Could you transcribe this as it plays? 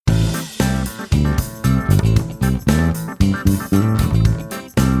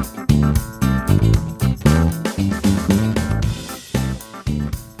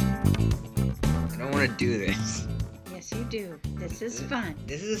fun.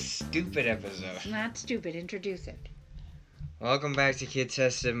 This is a stupid episode. It's not stupid. Introduce it. Welcome back to Kid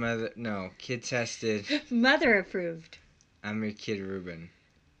Tested Kid Tested. Mother approved. I'm your kid Ruben.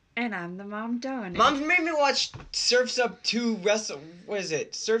 And I'm the mom Dawn. Mom's made me watch Surf's Up 2 Wrestle. What is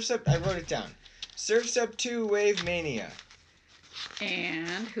it? Surf's Up. I wrote it down. Surf's Up 2 Wave Mania.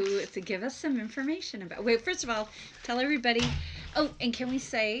 And who to give us some information about. Wait, first of all, tell everybody. Oh, and can we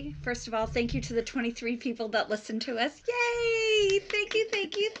say, first of all, thank you to the 23 people that listen to us. Yay! Thank you,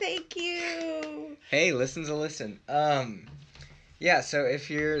 thank you, thank you. Hey, listen's a listen. Yeah, so if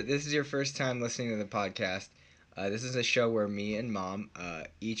this is your first time listening to the podcast, this is a show where me and Mom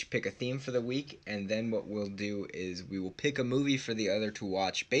each pick a theme for the week, and then what we'll do is we will pick a movie for the other to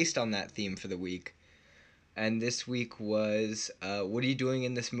watch based on that theme for the week. And this week was What Are You Doing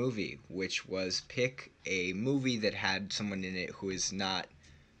in This Movie? Which was pick a movie that had someone in it who is not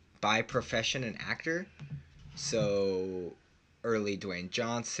by profession an actor. So early Dwayne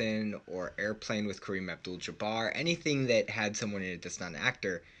Johnson or Airplane with Kareem Abdul-Jabbar. Anything that had someone in it that's not an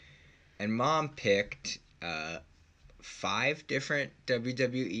actor. And Mom picked 5 different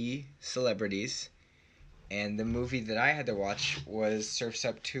WWE celebrities. And the movie that I had to watch was Surf's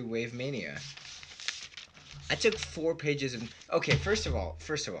Up 2 Wave Mania. I took 4 pages of... Okay, first of all,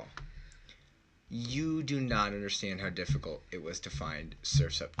 you do not understand how difficult it was to find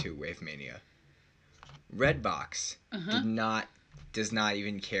Surf's Up 2 Wave Mania. Redbox does not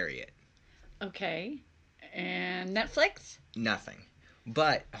even carry it. Okay. And Netflix? Nothing.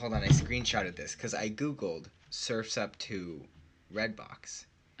 But, hold on, I screenshotted this, because I Googled Surf's Up 2 Redbox.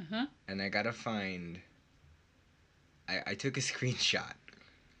 And I gotta find... I took a screenshot.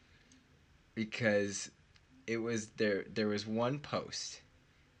 Because... it was there was one post,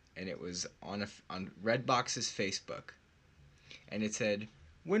 and it was on Redbox's Facebook, and it said,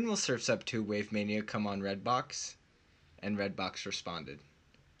 "When will Surf's Up 2 Wave Mania come on Redbox?" And Redbox responded,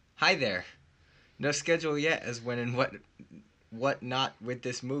 "Hi there. No schedule yet as when and what not with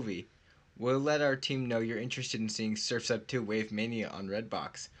this movie. We'll let our team know you're interested in seeing Surf's Up 2 Wave Mania on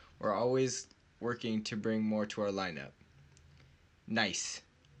Redbox. We're always working to bring more to our lineup. Nice,"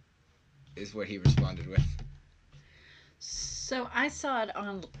 is what he responded with. So I saw it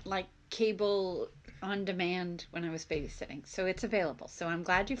on cable on demand when I was babysitting. So it's available. So I'm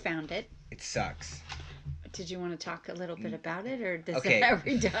glad you found it. It sucks. Did you want to talk a little bit about it, or Okay. Are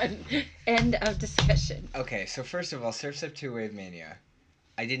we done? End of discussion. Okay, so first of all, Surf's Up 2 Wave Mania.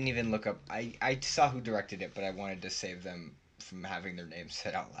 I didn't even look up. I saw who directed it, but I wanted to save them from having their names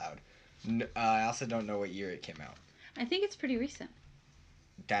said out loud. I also don't know what year it came out. I think it's pretty recent.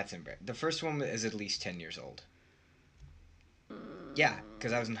 That's embarrassing. The first one is at least 10 years old. Yeah,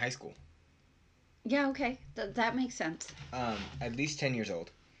 because I was in high school. Yeah, okay. That makes sense. At least 10 years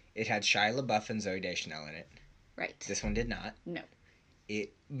old. It had Shia LaBeouf and Zooey Deschanel in it. Right. This one did not. No. You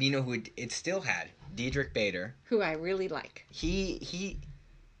know who it still had? Diedrich Bader. Who I really like. He's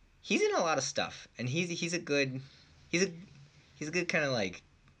in a lot of stuff, and he's a good kind of like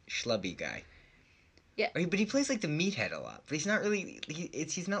schlubby guy. Yeah. But he plays like the meathead a lot. But he's not really.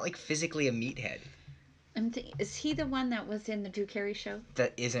 He's not like physically a meathead. Is he the one that was in the Drew Carey show?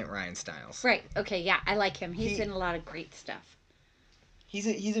 That isn't Ryan Stiles. Right. Okay. Yeah, I like him. He's in a lot of great stuff. He's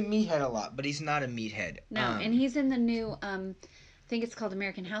a meathead a lot, but he's not a meathead. No, and he's in the new. I think it's called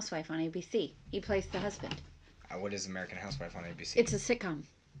American Housewife on ABC. He plays the husband. What is American Housewife on ABC? It's a sitcom,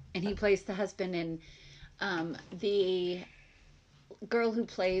 and he plays the husband. And the girl who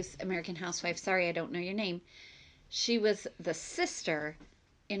plays American Housewife. Sorry, I don't know your name. She was the sister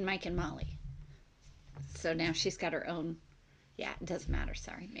in Mike and Molly. So now she's got her own. Yeah, it doesn't matter.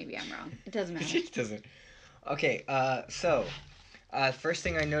 Sorry, maybe I'm wrong. It doesn't matter. It doesn't. Okay, so first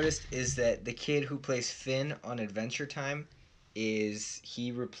thing I noticed is that the kid who plays Finn on Adventure Time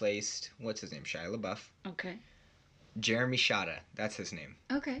he replaced, what's his name? Shia LaBeouf. Okay. Jeremy Shada, that's his name.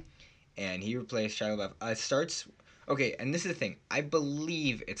 Okay. And he replaced Shia LaBeouf. It starts. Okay, and this is the thing. I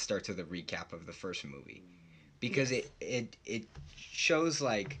believe it starts with a recap of the first movie, because yes. it shows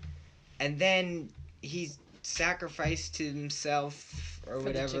and then he sacrificed to himself or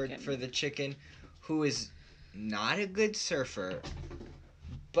whatever for the chicken, who is not a good surfer,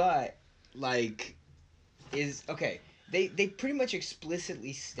 but is okay. They pretty much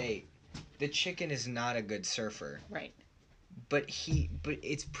explicitly state the chicken is not a good surfer. Right. But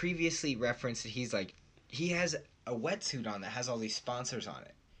it's previously referenced that he has a wetsuit on that has all these sponsors on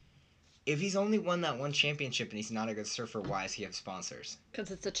it. If he's only won that one championship and he's not a good surfer, why does he have sponsors? Because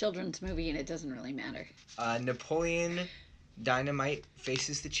it's a children's movie and it doesn't really matter. Napoleon Dynamite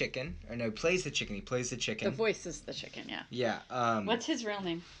faces the chicken. Or no, plays the chicken. He plays the chicken. The voice is the chicken, yeah. Yeah. What's his real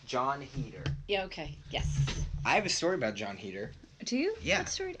name? John Heder. Yeah, okay. Yes. I have a story about John Heder. Do you? Yeah. What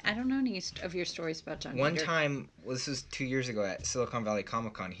story? I don't know any of your stories about John One Heater. time, well, this was 2 years ago at Silicon Valley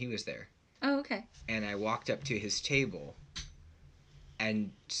Comic Con, he was there. Oh, okay. And I walked up to his table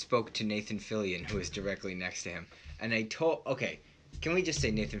and spoke to Nathan Fillion, who was directly next to him. And okay, can we just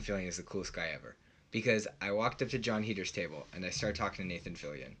say Nathan Fillion is the coolest guy ever? Because I walked up to John Heater's table and I started talking to Nathan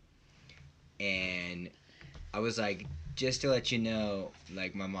Fillion. And I was like, just to let you know,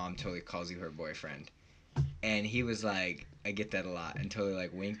 like, my mom totally calls you her boyfriend. And he was like, I get that a lot, and totally,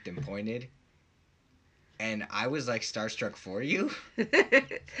 like, winked and pointed. And I was, like, starstruck for you.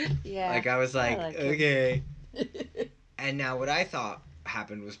 Yeah. Like, I was like okay. Him. And now what I thought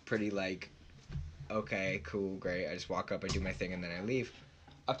happened was pretty, like, okay, cool, great. I just walk up, I do my thing, and then I leave.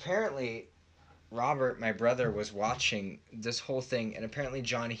 Apparently, Robert, my brother, was watching this whole thing, and apparently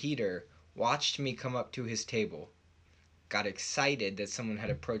John Heater watched me come up to his table, got excited that someone had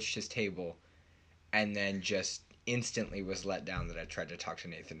approached his table, and then just instantly was let down that I tried to talk to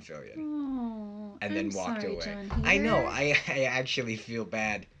Nathan Fillion. Oh, And then I'm walked sorry, away. John Heater. I know. I actually feel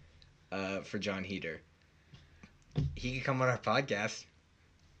bad for John Heater. He could come on our podcast.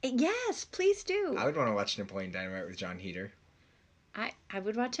 Yes, please do. I would want to watch Napoleon Dynamite with John Heater. I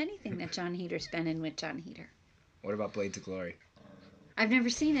would watch anything that John Heater's been in with John Heater. What about Blades of Glory? I've never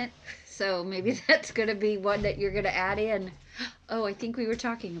seen it, so maybe that's going to be one that you're going to add in. Oh, I think we were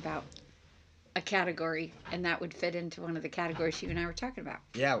talking about a category, and that would fit into one of the categories you and I were talking about.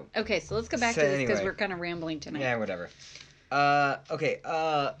 Yeah. Okay, so let's go back So to this because anyway. we're kind of rambling tonight. Yeah, whatever. Okay.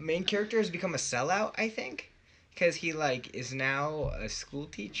 Main character has become a sellout, I think, because he like is now a school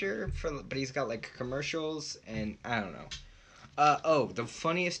teacher but he's got like commercials and I don't know. The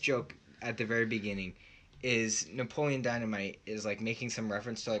funniest joke at the very beginning is Napoleon Dynamite is like making some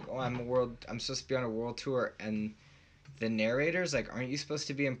reference to like, oh, I'm supposed to be on a world tour, and the narrator's like, aren't you supposed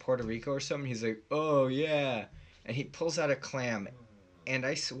to be in Puerto Rico or something? He's like, oh yeah, and he pulls out a clam, and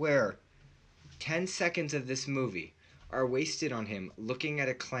I swear, 10 seconds of this movie are wasted on him looking at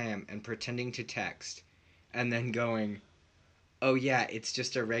a clam and pretending to text, and then going, oh yeah, it's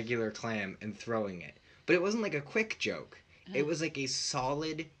just a regular clam, and throwing it. But it wasn't like a quick joke. It was like a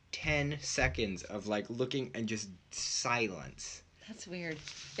solid 10 seconds of like looking and just silence. That's weird.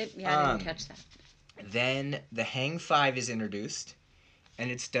 I didn't catch that. Then the Hang Five is introduced,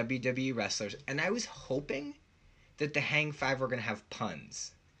 and it's WWE wrestlers. And I was hoping that the Hang Five were going to have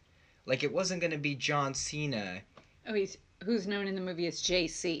puns. Like, it wasn't going to be John Cena. Oh, who's known in the movie as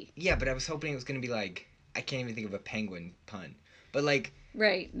JC. Yeah, but I was hoping it was going to be like, I can't even think of a penguin pun. But like...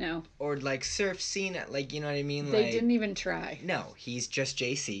 Right, no. Or like Surf Cena, like, you know what I mean? They like, didn't even try. No, he's just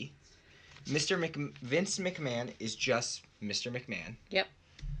JC. Vince McMahon is just Mr. McMahon. Yep.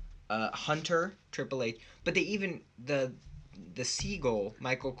 Hunter, Triple H. But they even... The Seagull,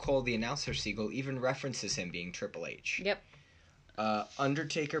 Michael Cole, the announcer Seagull, even references him being Triple H. Yep.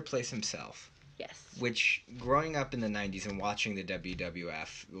 Undertaker plays himself. Yes. Which, growing up in the 90s and watching the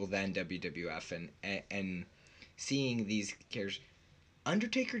WWF, well then WWF, and seeing these characters,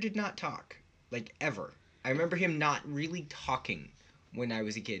 Undertaker did not talk. Like, ever. I remember him not really talking when I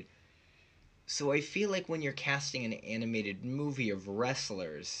was a kid. So I feel like when you're casting an animated movie of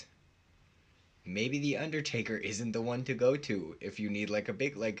wrestlers, maybe the Undertaker isn't the one to go to if you need, like, a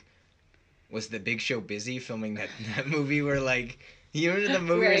big, like... Was the Big Show busy filming that movie where, like... You remember the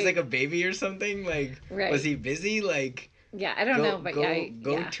movie where he's like a baby or something? Like, was he busy? Like... Yeah, I don't know, but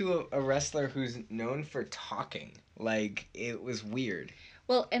go to a wrestler who's known for talking. Like, it was weird.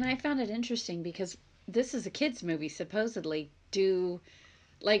 Well, and I found it interesting because this is a kid's movie, supposedly.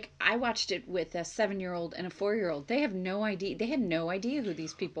 I watched it with a 7-year-old and a 4-year-old. They have no idea. They had no idea who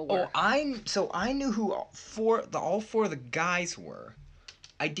these people were. Oh, I knew who all four of the guys were.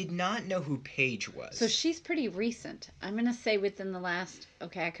 I did not know who Paige was. So she's pretty recent. I'm going to say within the last,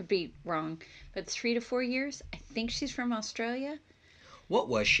 okay, I could be wrong, but 3 to 4 years. I think she's from Australia. What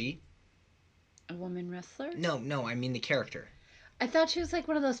was she? A woman wrestler? No, I mean the character. I thought she was like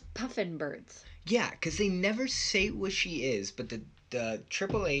one of those puffin birds. Yeah, because they never say what she is, but the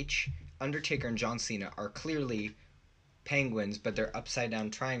Triple H, Undertaker, and John Cena are clearly penguins, but they're upside-down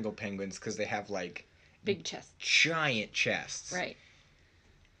triangle penguins because they have, like... Big chests. Giant chests. Right.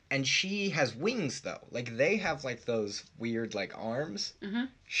 And she has wings, though. Like, they have, like, those weird, like, arms. Uh-huh.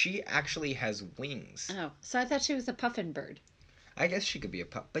 She actually has wings. Oh, so I thought she was a puffin bird. I guess she could be a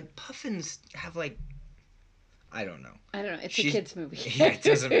puff. But puffins have, like... I don't know. It's a kid's movie. Yeah, it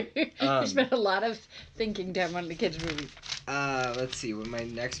doesn't... You spent a lot of thinking time on the kids' movie. Let's see. With my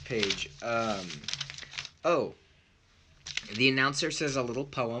next page. The announcer says a little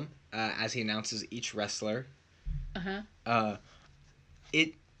poem as he announces each wrestler. Uh-huh.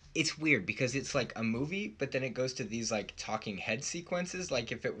 it's weird because it's like a movie, but then it goes to these like talking head sequences,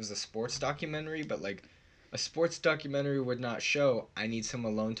 like if it was a sports documentary, but like a sports documentary would not show. I need some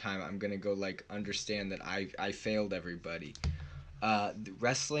alone time. I'm gonna go like understand that I failed everybody. The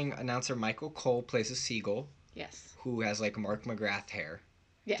wrestling announcer Michael Cole plays a seagull Yes. who has like Mark McGrath hair.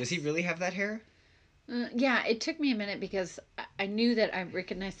 Yes. Does he really have that hair? Yeah, it took me a minute because I knew that I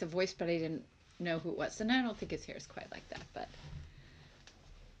recognized the voice, but I didn't know who it was. And I don't think his hair is quite like that, but.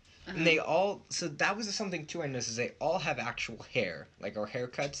 And they all, so that was something too I noticed, is they all have actual hair, like our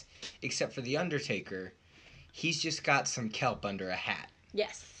haircuts, except for The Undertaker. He's just got some kelp under a hat.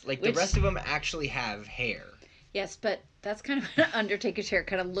 Yes. Like the rest of them actually have hair. Yes, but that's kind of what Undertaker's hair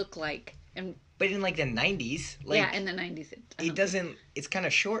kind of looked like. But in like the 90s, like, yeah, in the 90s. It doesn't, it's kind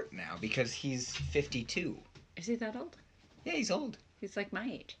of short now because he's 52. Is he that old? Yeah, he's old. He's like my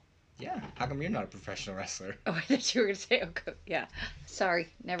age. Yeah. How come you're not a professional wrestler? Oh, I thought you were going to say, okay. Yeah. Sorry.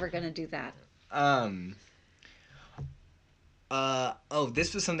 Never going to do that.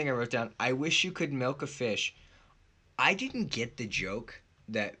 This was something I wrote down. I wish you could milk a fish. I didn't get the joke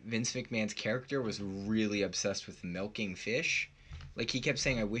that Vince McMahon's character was really obsessed with milking fish. Like, he kept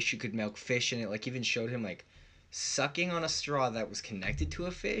saying, I wish you could milk fish, and it, like, even showed him, like, sucking on a straw that was connected to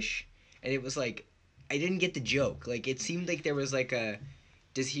a fish. And it was, like, I didn't get the joke. Like, it seemed like there was, like, a...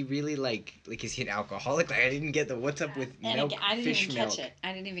 Does he really, like, is he an alcoholic? Like, I didn't get the what's up with milk, I didn't fish even milk. catch it.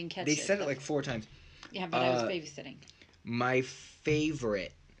 I didn't even catch it. They said it, like, 4 times. Yeah, but I was babysitting. My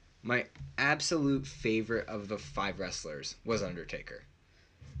absolute favorite of the 5 wrestlers was Undertaker.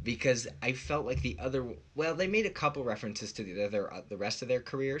 Because I felt like the other... Well, they made a couple references to the rest of their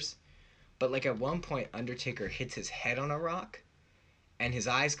careers. But, like, at one point, Undertaker hits his head on a rock. And his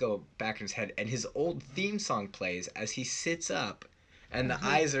eyes go back in his head. And his old theme song plays as he sits up. And the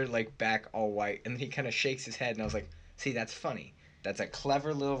eyes are, like, back all white. And then he kind of shakes his head. And I was like, see, that's funny. That's a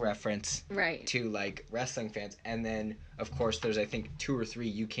clever little reference to, like, wrestling fans. And then, of course, there's, I think, 2 or 3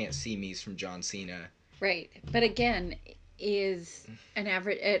 You Can't See Me's from John Cena. Right. But again... Is an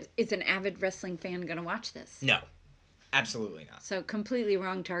avid wrestling fan going to watch this? No, absolutely not. So completely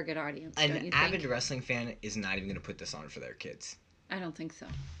wrong target audience. An avid wrestling fan is not even going to put this on for their kids. I don't think so.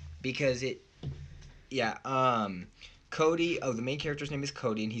 Because Cody. Oh, the main character's name is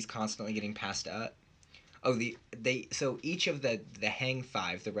Cody, and he's constantly getting passed up. Oh, so each of the Hang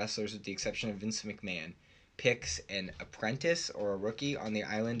Five, the wrestlers, with the exception of Vince McMahon, picks an apprentice or a rookie on the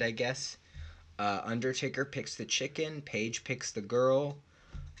island, I guess. Undertaker picks the chicken, Paige picks the girl,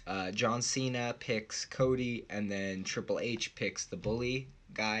 John Cena picks Cody, and then Triple H picks the bully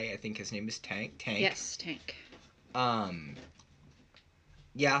guy. I think his name is Tank. Yes, Tank.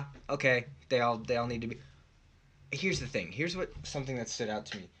 Yeah, okay. They all need to be... Here's the thing. Here's something that stood out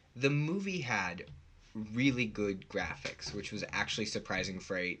to me. The movie had really good graphics, which was actually surprising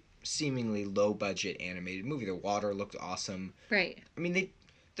for a seemingly low-budget animated movie. The water looked awesome. Right. I mean,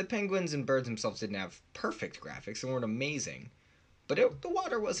 the penguins and birds themselves didn't have perfect graphics. They weren't amazing. But the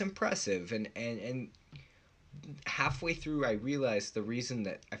water was impressive. And halfway through, I realized the reason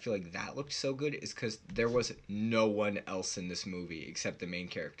that I feel like that looked so good is because there was no one else in this movie except the main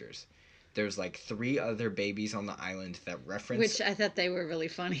characters. There's like 3 other babies on the island that reference... Which I thought they were really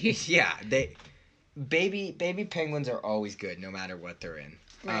funny. Yeah. Baby penguins are always good no matter what they're in.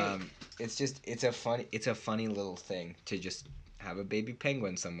 Right. It's a funny little thing to just... have a baby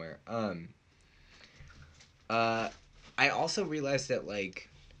penguin somewhere. I also realized that, like,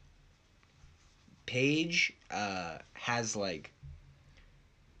 Paige has, like,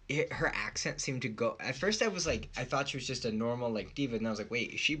 her accent seemed to go... At first I was like, I thought she was just a normal, like, diva, and I was like,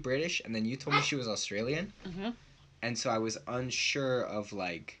 wait, is she British? And then you told me she was Australian? Mm-hmm. And so I was unsure of,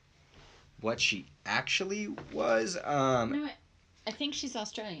 like, what she actually was. No, I think she's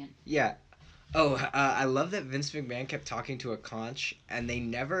Australian. Yeah. Oh, I love that Vince McMahon kept talking to a conch, and they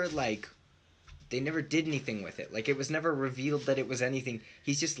never did anything with it. Like, it was never revealed that it was anything.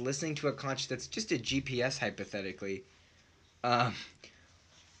 He's just listening to a conch that's just a GPS, hypothetically.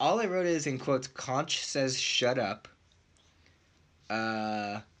 All I wrote is, in quotes, conch says shut up.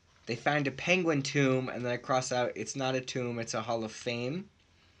 They found a penguin tomb, and then I cross out, it's not a tomb, it's a hall of fame.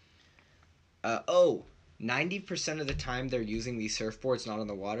 90% of the time they're using these surfboards not on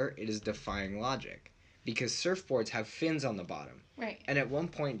the water, it is defying logic. Because surfboards have fins on the bottom. Right. And at one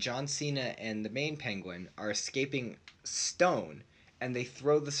point, John Cena and the main penguin are escaping stone, and they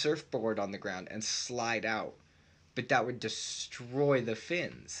throw the surfboard on the ground and slide out. But that would destroy the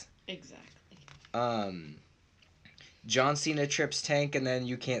fins. Exactly. John Cena trips Tank, and then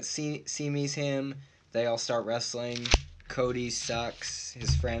You Can't See Me's him. They all start wrestling. Cody sucks.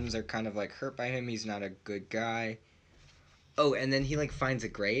 His friends are kind of like hurt by him. He's not a good guy. Oh, and then he like finds a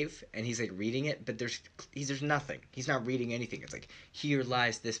grave and he's like reading it, but there's nothing. He's not reading anything. It's like, here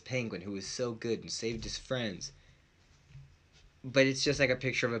lies this penguin who was so good and saved his friends. But it's just like a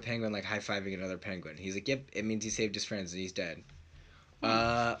picture of a penguin like high fiving another penguin. He's like, yep, it means he saved his friends and he's dead.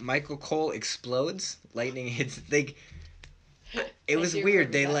 Michael Cole explodes. Lightning hits. Like, it was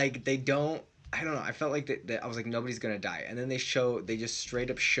weird. They don't. I don't know. I felt like that. I was like, nobody's gonna die, and then they just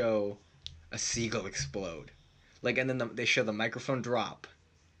straight up show a seagull explode. Like, and then they show the microphone drop.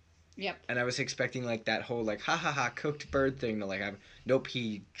 Yep. And I was expecting like that whole like ha ha ha cooked bird thing to like have. Nope,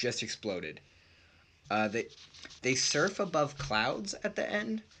 he just exploded. They surf above clouds at the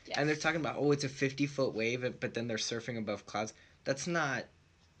end, Yes. and they're talking about, oh, it's a 50-foot wave, but then they're surfing above clouds. That's not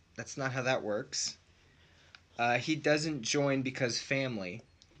how that works. He doesn't join because family.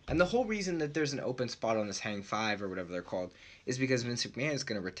 And the whole reason that there's an open spot on this Hang Five or whatever they're called is because Vince McMahon is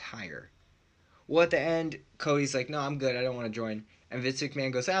going to retire. Well, at the end, Cody's like, no, I'm good. I don't want to join. And Vince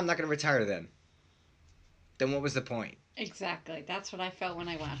McMahon goes, I'm not going to retire then. Then what was the point? Exactly. That's what I felt when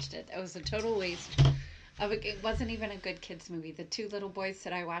I watched it. It was a total waste of it wasn't even a good kids movie. The two little boys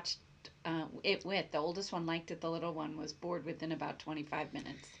that I watched it with, the oldest one liked it. The little one was bored within about 25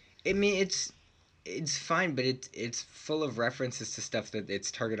 minutes. I mean, it's fine, but it's full of references to stuff that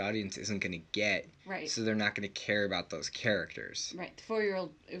its target audience isn't going to get. Right. So they're not going to care about those characters. Right. The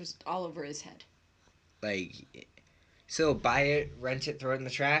 4-year-old, it was all over his head. Like, so buy it, rent it, throw it in the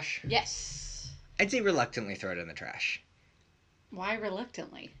trash? Yes. I'd say reluctantly throw it in the trash. Why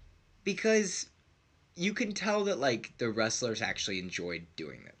reluctantly? Because you can tell that, like, the wrestlers actually enjoyed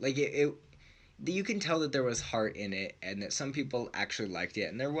doing it. Like, you can tell that there was heart in it and that some people actually liked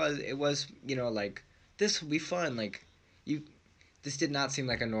it. And it was, you know, like, this will be fun. Like, this did not seem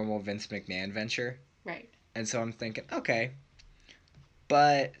like a normal Vince McMahon venture. Right. And so I'm thinking, okay.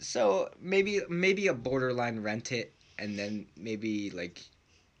 But, so, maybe a borderline rent it and then maybe, like,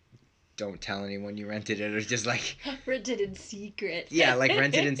 don't tell anyone you rented it, or just like rent it in secret. Yeah, like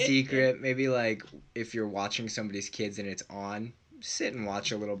rent it in secret. Maybe like if you're watching somebody's kids and it's on, sit and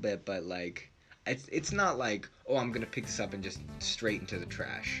watch a little bit, but like it's not like, oh, I'm gonna pick this up and just straight into the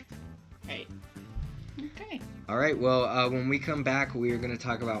trash. Right. Okay. All right. Well, when we come back, we are gonna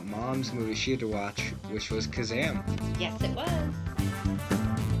talk about Mom's movie she had to watch, which was Kazam. Yes, it was.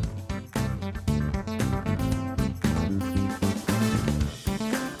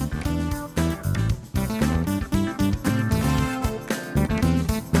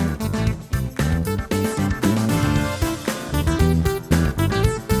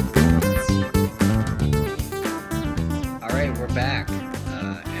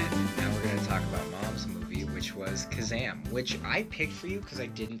 Which I picked for you because I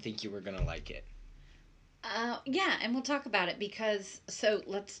didn't think you were going to like it. Yeah, and we'll talk about it because, so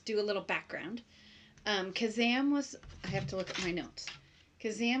let's do a little background. Kazam was, I have to look at my notes.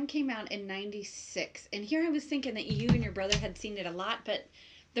 Kazam came out in 96. And here I was thinking that you and your brother had seen it a lot, but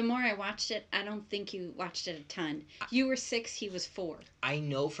the more I watched it, I don't think you watched it a ton. You were 6, he was 4. I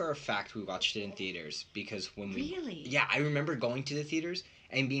know for a fact we watched it in theaters because when we... Really? Yeah, I remember going to the theaters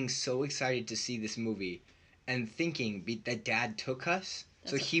and being so excited to see this movie and thinking that Dad took us.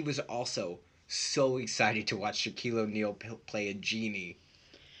 So he was also so excited to watch Shaquille O'Neal play a genie.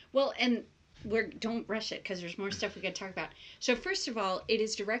 Well, and don't rush it because there's more stuff we got to talk about. So first of all, it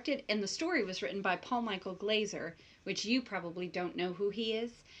is directed and the story was written by Paul Michael Glaser, which you probably don't know who he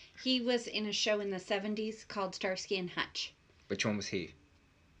is. He was in a show in the 70s called Starsky and Hutch. Which one was he?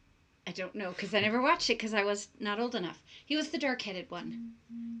 I don't know because I never watched it because I was not old enough. He was the dark-headed one.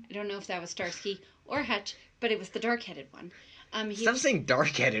 I don't know if that was Starsky or Hutch, but it was the dark-headed one. Stop saying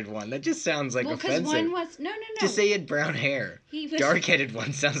dark-headed one. That just sounds like offensive. Well, because one was... No. Just say he had brown hair. He was... Dark-headed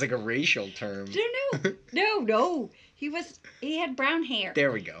one sounds like a racial term. No. He had brown hair.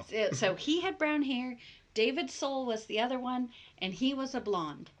 There we go. So he had brown hair. David Soul was the other one, and he was a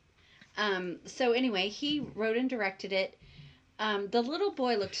blonde. So anyway, he wrote and directed it. The little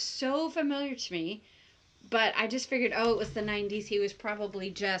boy looked so familiar to me, but I just figured, it was the 90s. He was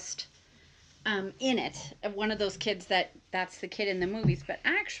probably just in it. One of those kids that's the kid in the movies. But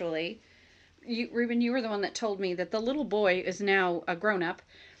actually, Ruben, you were the one that told me that the little boy is now a grown-up.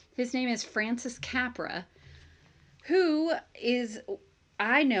 His name is Francis Capra, who is,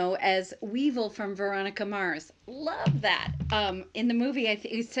 I know, as Weevil from Veronica Mars. Love that. In the movie,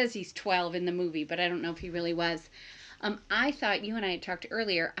 it says he's 12 in the movie, but I don't know if he really was. I thought, you and I had talked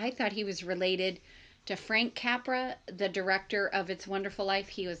earlier, I thought he was related to Frank Capra, the director of It's Wonderful Life.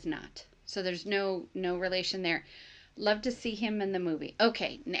 He was not. So there's no relation there. Love to see him in the movie.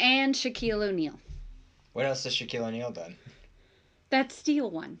 Okay, and Shaquille O'Neal. What else has Shaquille O'Neal done? That Steel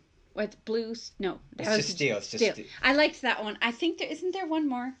one. What's Blues? No, that It's was just Steel. It's just Steel. Steel. I liked that one. I think isn't there one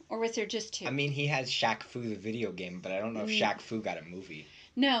more, or was there just two? I mean, he has Shaq Fu the video game, but I don't know if Mm, Shaq Fu got a movie.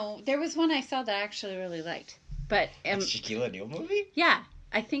 no, there was one I saw that I actually really liked. But A Shaquille O'Neal movie? yeah,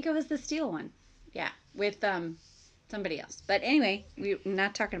 I think it was the Steel one. Yeah, with somebody else. But anyway, we're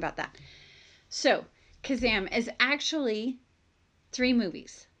not talking about that. So Kazam is actually 3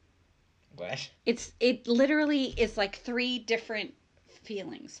 movies. What? It literally is like 3 different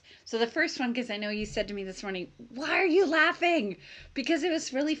feelings. So the first one, because I know you said to me this morning, why are you laughing? Because it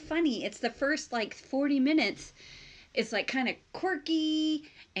was really funny. It's the first like 40 minutes. It's like kind of quirky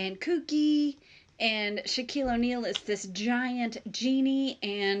and kooky. And Shaquille O'Neal is this giant genie,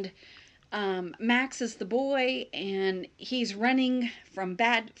 and Max is the boy, and he's running from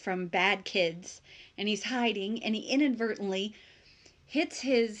bad kids, and he's hiding, and he inadvertently hits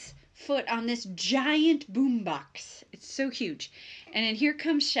his foot on this giant boombox. It's so huge. And then here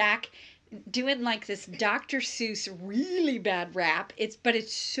comes Shaq doing like this Dr. Seuss really bad rap. It's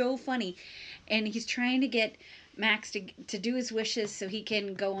so funny. And he's trying to get Max to do his wishes so he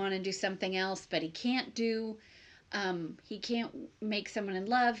can go on and do something else, but he can't make someone in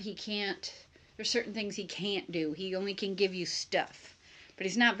love. There's certain things he can't do. He only can give you stuff. But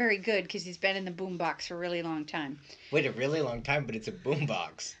he's not very good because he's been in the boombox for a really long time. Wait, a really long time, but it's a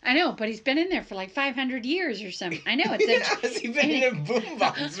boombox. I know, but he's been in there for like 500 years or something. I know it's How has he been in a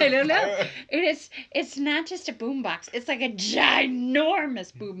boombox? I don't know. It's not just a boombox. It's like a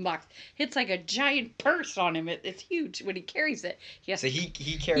ginormous boombox. It's like a giant purse on him. It's huge when he carries it. So he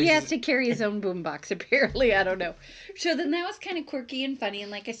carries. He has to carry his own boombox. Apparently, I don't know. So then that was kind of quirky and funny.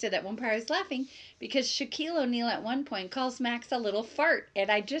 And like I said, that one part I was laughing because Shaquille O'Neal at one point calls Max a little fart, and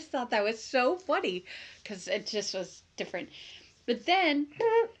I just thought that was so funny because it just was different. But then,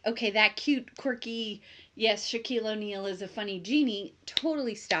 okay, that cute, quirky, yes, Shaquille O'Neal is a funny genie,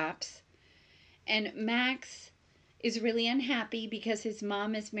 totally stops. And Max is really unhappy because his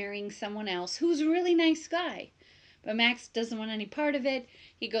mom is marrying someone else who's a really nice guy. But Max doesn't want any part of it.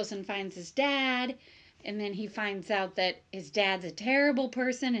 He goes and finds his dad. And then he finds out that his dad's a terrible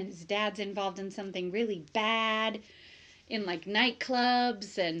person and his dad's involved in something really bad in like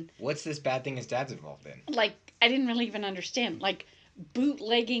nightclubs and What's this bad thing his dad's involved in? like I didn't really even understand, like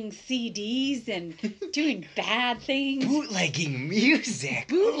bootlegging CDs and doing bad things. Bootlegging music.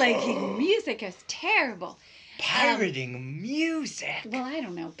 Bootlegging music is terrible. Pirating music. Well, I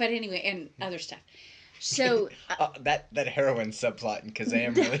don't know, but anyway, and other stuff. So that heroin subplot in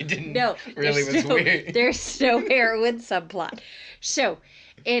Kazam really didn't. no, really was weird. There's no heroin subplot. So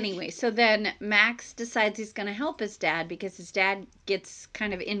anyway, so then Max decides he's going to help his dad because his dad gets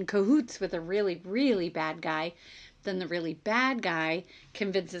kind of in cahoots with a really, really bad guy. Then the really bad guy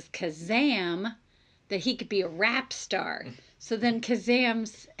convinces Kazam that he could be a rap star. So then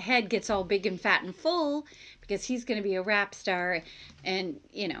Kazam's head gets all big and fat and full because he's going to be a rap star. And,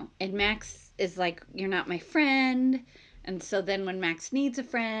 and Max is like, you're not my friend. And so then when Max needs a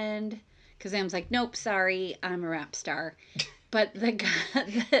friend, Kazam's like, nope, sorry, I'm a rap star. But the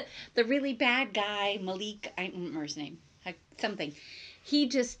guy, the really bad guy, Malik, I don't remember his name, something. He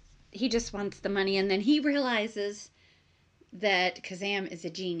just wants the money, and then he realizes that Kazam is a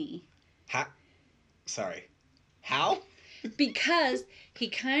genie. How? Sorry. How? Because he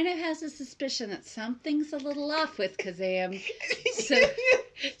kind of has a suspicion that something's a little off with Kazam.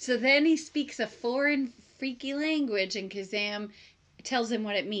 So then he speaks a foreign freaky language, and Kazam tells him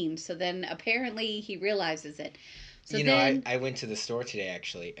what it means. So then apparently he realizes it. So I went to the store today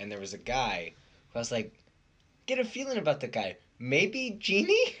actually, and there was a guy who I was like, get a feeling about the guy. Maybe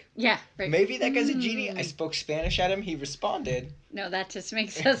genie? Yeah, right. Maybe that guy's a genie. I spoke Spanish at him. He responded. No, that just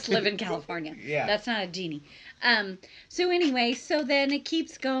makes us live in California. Yeah. That's not a genie. So anyway, so then it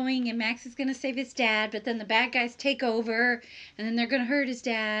keeps going, and Max is going to save his dad, but then the bad guys take over, and then they're going to hurt his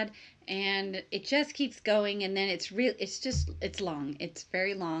dad, and it just keeps going, and then it's long. It's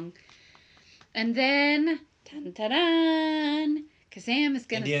very long. And then, dun-dun-dun, Kazam is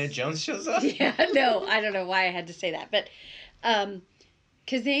going to... Indiana Jones shows up? Yeah, no, I don't know why I had to say that, but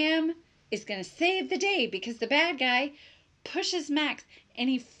Kazam is going to save the day because the bad guy pushes Max and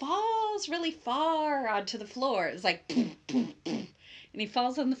he falls really far onto the floor. It's like, and he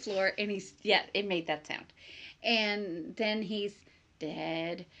falls on the floor and it made that sound. And then he's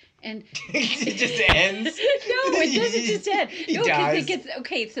dead. And it just ends? No, it doesn't just end. He no, dies.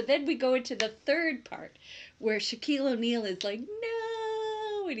 Okay, so then we go into the third part where Shaquille O'Neal is like,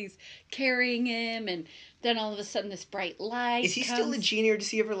 no, and he's carrying him and Then all of a sudden this bright light Is he comes. still a genie, or does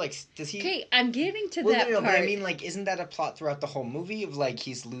he ever, like, does he... Okay, I'm getting to Well, that no, part. but I mean, like, isn't that a plot throughout the whole movie of, like,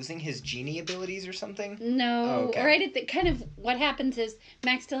 he's losing his genie abilities or something? No, Oh, okay. right at the kind of what happens is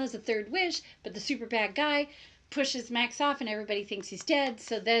Max still has a third wish, but the super bad guy pushes Max off and everybody thinks he's dead.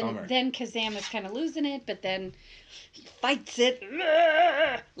 So Bummer. then Kazam is kind of losing it, but then he fights it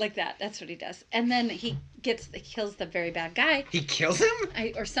like that. That's what he does. And then he kills the very bad guy. He kills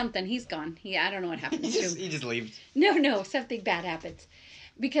him? Or something. He's gone. I don't know what happens to him. He just leaves. No, something bad happens.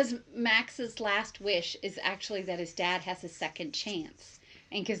 Because Max's last wish is actually that his dad has a second chance.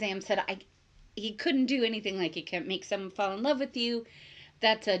 And Kazam said, he couldn't do anything, like he can't make someone fall in love with you.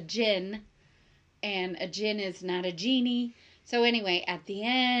 That's a djinn. And a djinn is not a genie. So anyway, at the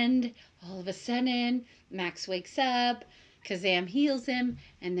end, all of a sudden, Max wakes up, Kazam heals him,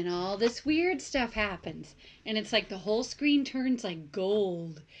 and then all this weird stuff happens. And it's like the whole screen turns like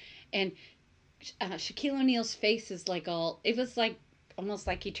gold. And Shaquille O'Neal's face is like it was like almost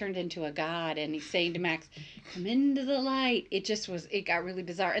like he turned into a god, and he's saying to Max, come into the light. It got really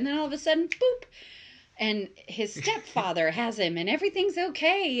bizarre. And then all of a sudden, boop, and his stepfather has him, and everything's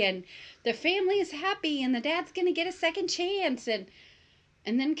okay, and the family is happy, and the dad's gonna get a second chance, and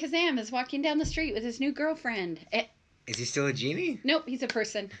then Kazam is walking down the street with his new girlfriend. Is he still a genie? Nope, he's a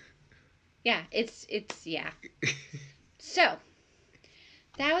person. Yeah, it's yeah. So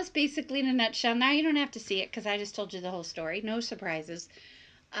that was basically in a nutshell. Now you don't have to see it because I just told you the whole story. No surprises.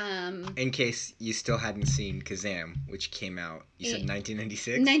 In case you still hadn't seen Kazam, which came out, you said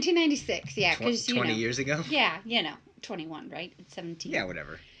 1996? 1996, yeah. 20 years ago? Yeah, 21, right? It's 17. Yeah,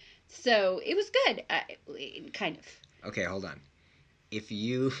 whatever. So it was good, kind of. Okay, hold on. If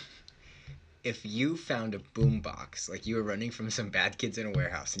you found a boombox, like you were running from some bad kids in a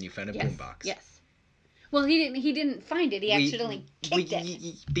warehouse and you found a boombox. Yes. Well, he didn't find it. He accidentally kicked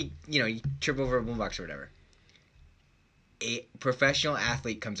it. You trip over a boombox or whatever. A professional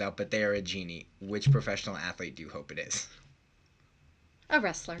athlete comes out, but they are a genie. Which professional athlete do you hope it is? A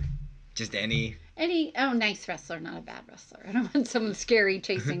wrestler. Just any? Nice wrestler, not a bad wrestler. I don't want someone scary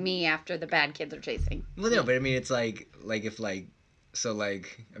chasing me after the bad kids are chasing. Well, no, but I mean, it's like if so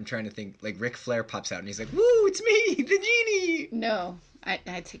I'm trying to think, like Ric Flair pops out and he's like, "Woo, it's me, the genie." No.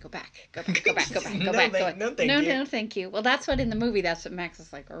 I'd say go back. Go back. No, thank you. Well, that's what in the movie, that's what Max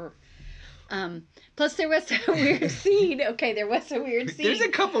is like. Plus, there was a weird scene. Okay, there was a weird scene. There's a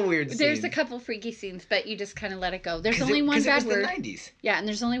couple weird scenes. There's a couple freaky scenes, but you just kind of let it go. There's only one bad word. It was the 90s. Yeah, and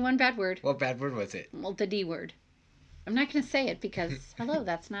there's only one bad word. What bad word was it? Well, the D word. I'm not going to say it because, hello,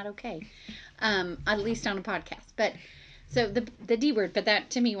 that's not okay. At least on a podcast. But... So the D word, but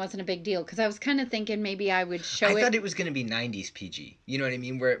that to me wasn't a big deal because I was kind of thinking maybe I would show it. I thought it was going to be 90s PG. You know what I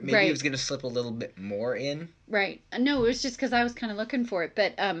mean? Where maybe it was going to slip a little bit more in. Right. No, it was just because I was kind of looking for it.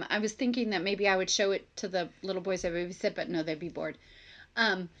 But I was thinking that maybe I would show it to the little boys I babysit, but no, they'd be bored.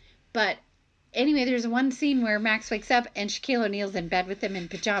 But anyway, there's one scene where Max wakes up and Shaquille O'Neal's in bed with him in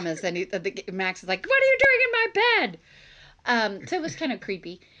pajamas, and Max is like, "What are you doing in my bed?" So it was kind of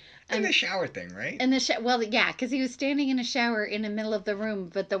creepy. In the shower thing, right? Well, yeah, because he was standing in a shower in the middle of the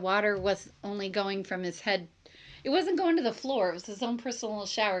room, but the water was only going from his head. It wasn't going to the floor. It was his own personal little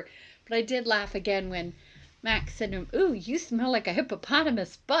shower. But I did laugh again when Max said to him, "Ooh, you smell like a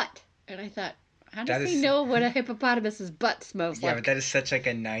hippopotamus butt." And I thought, how does he know what a hippopotamus's butt smells like? Yeah, but that is such like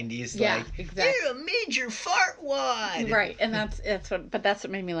a 90s, exactly. You're a major fart wad. Right, and that's what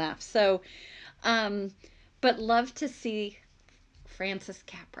made me laugh. So, but love to see Francis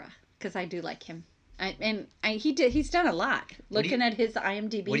Capra. Because I do like him, he's done a lot. Looking at his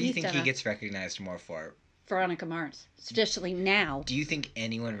IMDb, what do you think he gets recognized more for? Veronica Mars, especially now. Do you think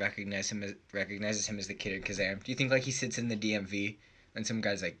anyone recognizes him as the kid in Kazam? Do you think like he sits in the DMV and some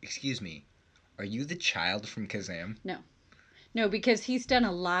guy's like, "Excuse me, are you the child from Kazam?" No, because he's done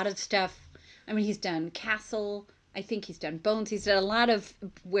a lot of stuff. I mean, he's done Castle. I think he's done Bones. He's done a lot of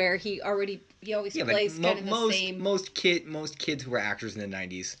where he always plays kind of the same. Most kids who were actors in the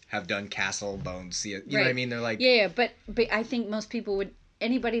 90s have done Castle, Bones. You know what I mean? They're like... Yeah, but I think most people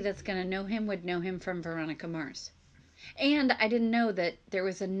anybody that's going to know him would know him from Veronica Mars. And I didn't know that there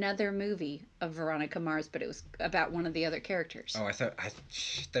was another movie of Veronica Mars, but it was about one of the other characters. Oh, I thought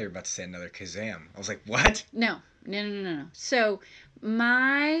you were about to say another Kazam. I was like, what? No. So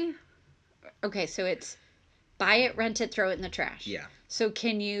so it's buy it, rent it, throw it in the trash. Yeah. So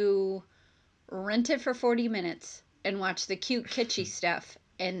can you rent it for 40 minutes and watch the cute, kitschy stuff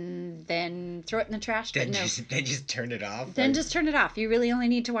and then throw it in the trash? Then just turn it off? Then just turn it off. You really only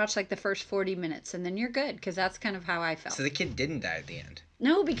need to watch like the first 40 minutes and then you're good because that's kind of how I felt. So the kid didn't die at the end?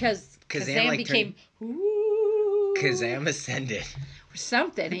 No, because Kazam became... Kazam ascended.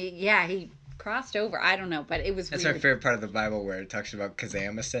 Something. He crossed over. I don't know, but it was That's weird. my favorite part of the Bible where it talks about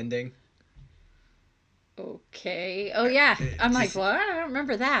Kazam ascending. Okay. Oh yeah. I'm like, Just- well, I don't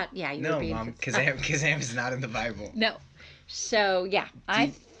remember that. Yeah, you were No, being Mom, Kazam is not in the Bible. No. So yeah, I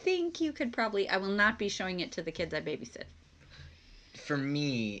you- think you could probably. I will not be showing it to the kids I babysit. For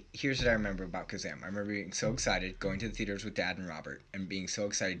me, here's what I remember about Kazam. I remember being so excited, going to the theaters with Dad and Robert, and being so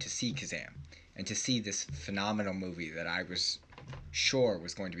excited to see Kazam. And to see this phenomenal movie that I was sure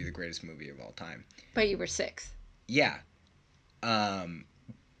was going to be the greatest movie of all time. But you were 6. Yeah.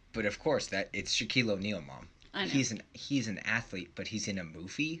 But of course, that it's Shaquille O'Neal, Mom. I know. He's an athlete, but he's in a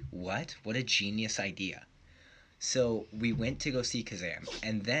movie? What? What a genius idea. So we went to go see Kazam,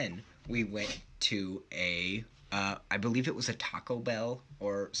 and then we went to I believe it was a Taco Bell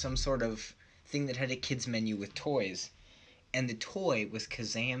or some sort of thing that had a kids menu with toys, and the toy was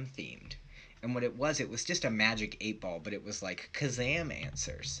Kazam themed. And what it was just a magic 8-ball, but it was like Kazam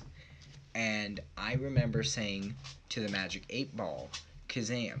answers. And I remember saying to the magic 8-ball,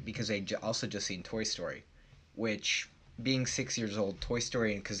 Kazam, because I also just seen Toy Story, which, being 6 years old, Toy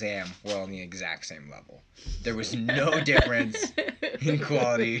Story and Kazam were on the exact same level. There was no difference in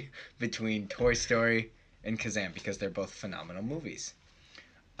quality between Toy Story and Kazam because they're both phenomenal movies.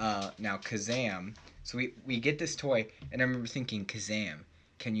 Now, Kazam, so we get this toy, and I remember thinking, Kazam,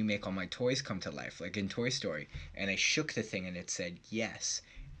 can you make all my toys come to life, like in Toy Story? And I shook the thing, and it said yes,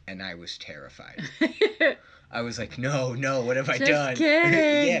 and I was terrified. I was like, no, what have I done?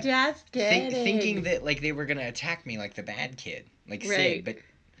 Kidding, just kidding. Thinking that like they were gonna attack me like the bad kid, like Sid, but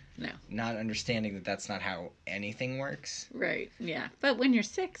no, not understanding that that's not how anything works. Right, yeah. But when you're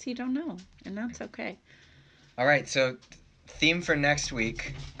 6, you don't know, and that's okay. All right, so theme for next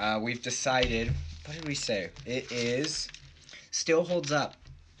week, we've decided, what did we say? It is Still Holds Up.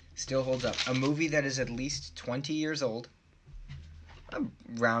 Still Holds Up. A movie that is at least 20 years old.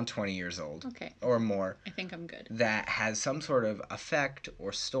 Around 20 years old. Okay. Or more. I think I'm good. That has some sort of effect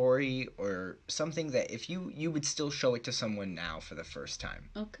or story or something that if you would still show it to someone now for the first time.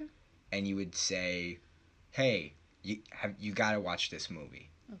 Okay. And you would say, hey, you got to watch this movie.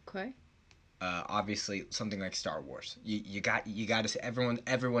 Okay. Obviously, something like Star Wars. You got to.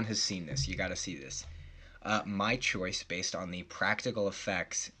 Everyone has seen this. You got to see this. My choice, based on the practical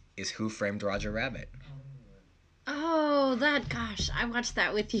effects, is Who Framed Roger Rabbit. Oh, gosh, I watched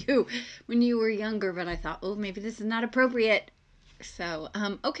that with you when you were younger, but I thought, oh, maybe this is not appropriate. So,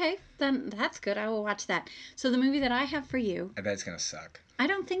 okay, then that's good. I will watch that. So the movie that I have for you, I bet it's gonna suck. I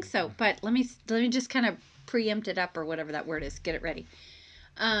don't think so, but let me just kind of preempt it up or whatever that word is. Get it ready.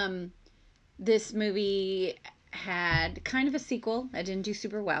 This movie had kind of a sequel that didn't do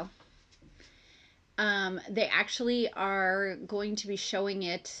super well. They actually are going to be showing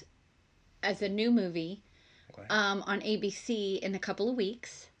it as a new movie on ABC in a couple of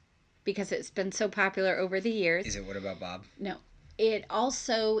weeks because it's been so popular over the years. Is it What About Bob? No. It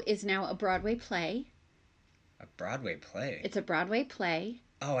also is now a Broadway play. A Broadway play? It's a Broadway play.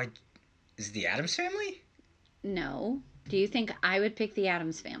 Oh, is it The Addams Family? No. Do you think I would pick The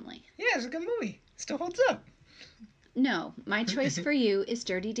Addams Family? Yeah, it's a good movie. It still holds up. No. My choice for you is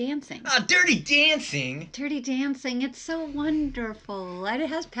Dirty Dancing. Dirty Dancing? Dirty Dancing. It's so wonderful. And it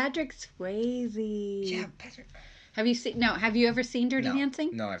has Patrick Swayze. Yeah, Patrick. Have you ever seen Dirty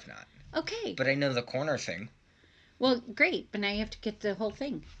Dancing? No, I've not. Okay. But I know the corner thing. Well, great. But now you have to get the whole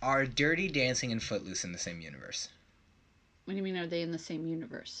thing. Are Dirty Dancing and Footloose in the same universe? What do you mean, are they in the same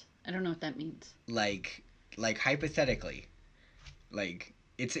universe? I don't know what that means. Like hypothetically. Like,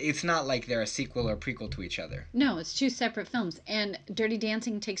 it's not like they're a sequel or prequel to each other. No, it's 2 separate films. And Dirty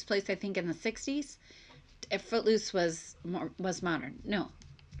Dancing takes place, I think, in the 60s. Footloose was modern. No.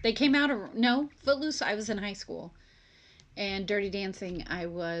 They came out no, Footloose, I was in high school. And Dirty Dancing, I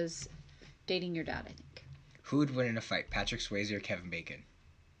was dating your dad, I think. Who would win in a fight, Patrick Swayze or Kevin Bacon?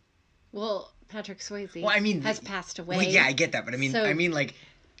 Well, Patrick Swayze has passed away. Well, yeah, I get that, but I mean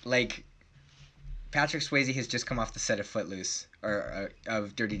like Patrick Swayze has just come off the set of Footloose or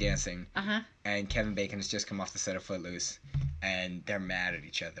of Dirty Dancing. Uh-huh. And Kevin Bacon has just come off the set of Footloose, and they're mad at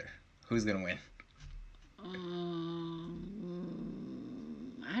each other. Who's gonna win?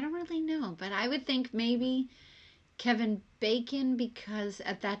 I don't really know, but I would think maybe Kevin Bacon because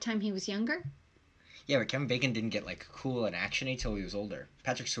at that time he was younger. Yeah, but Kevin Bacon didn't get like cool and actiony till he was older.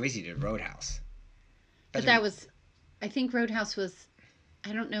 Patrick Swayze did Roadhouse. But that was, I think Roadhouse was.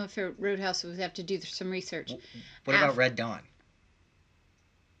 I don't know if Roadhouse would have to do some research. What about Red Dawn?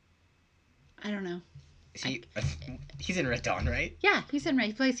 I don't know. Is he's in Red Dawn, right? Yeah, he's in.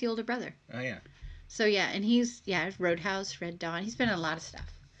 He plays the older brother. Oh yeah. So yeah, and Roadhouse, Red Dawn. He's been in a lot of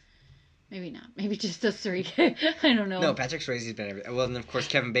stuff. Maybe not. Maybe just those three. I don't know. No, Patrick Swayze's been in everything. Well, and of course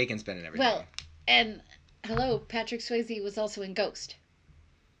Kevin Bacon's been in everything. Well, and hello, Patrick Swayze was also in Ghost.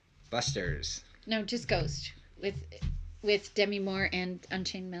 Busters. No, just Ghost with Demi Moore and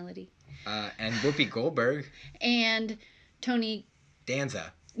Unchained Melody. And Whoopi Goldberg. And Tony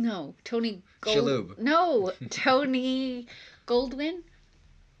Danza. No, Tony Shalhoub. No, Tony Goldwyn.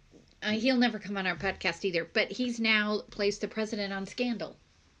 He'll never come on our podcast either, but he's now plays the president on Scandal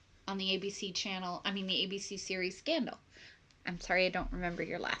on the ABC channel. I mean, the ABC series Scandal. I'm sorry, I don't remember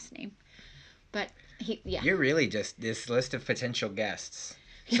your last name, but yeah. You're really just this list of potential guests.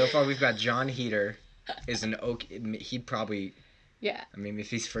 So far, we've got John Heater. He'd probably. Yeah. I mean, if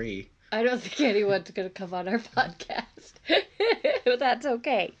he's free. I don't think anyone's going to come on our podcast. But that's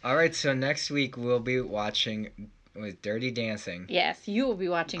okay. All right, so next week we'll be watching Dirty Dancing. Yes, you will be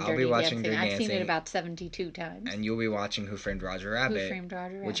watching Dirty Dancing. Dirty I've seen Dancing. it about 72 times. And you'll be watching Who Framed Roger Rabbit. Who Framed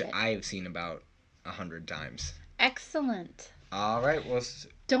Roger Rabbit. Which I've seen about 100 times. Excellent. All right, well...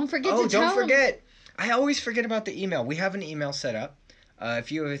 Don't forget to tell don't forget! I always forget about the email. We have an email set up.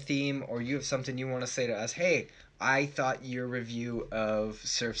 If you have a theme or you have something you want to say to us, hey, I thought your review of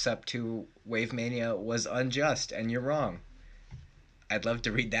Surf's Up to Wave Mania was unjust and you're wrong. I'd love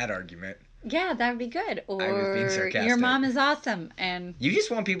to read that argument. Yeah, that would be good. Or I was being sarcastic. Your mom is awesome and you just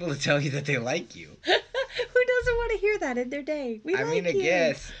want people to tell you that they like you. Who doesn't want to hear that in their day? I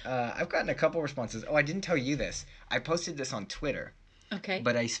guess I've gotten a couple responses. Oh, I didn't tell you this. I posted this on Twitter. Okay.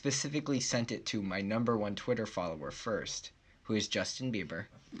 But I specifically sent it to my #1 Twitter follower first, who is Justin Bieber.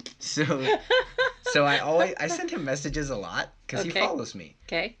 So I send him messages a lot because he follows me.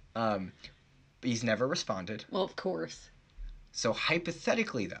 Okay. He's never responded. Well, of course. So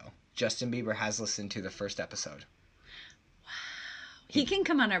hypothetically, though, Justin Bieber has listened to the first episode. Wow. He can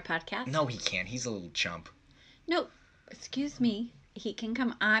come on our podcast. No, he can't. He's a little chump. No, excuse me. He can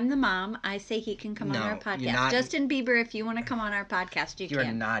come. I'm the mom. I say he can come on our podcast. Justin Bieber, if you want to come on our podcast, you can.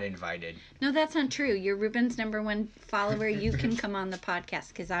 You're not invited. No, that's not true. You're Ruben's #1 follower. You can come on the podcast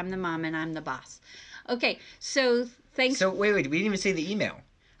because I'm the mom and I'm the boss. Okay, so thanks. So wait, we didn't even say the email.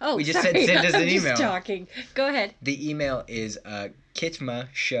 Oh, we just sorry. said send us an I'm email. Just talking. Go ahead. The email is Kitma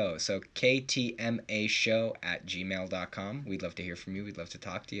Show. So KTMA show@gmail.com. We'd love to hear from you. We'd love to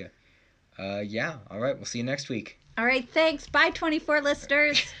talk to you. Yeah. All right. We'll see you next week. All right. Thanks. Bye, 24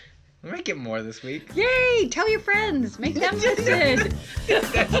 listeners. We might get more this week. Yay! Tell your friends. Make them listen.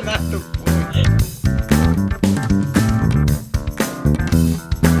 That's not the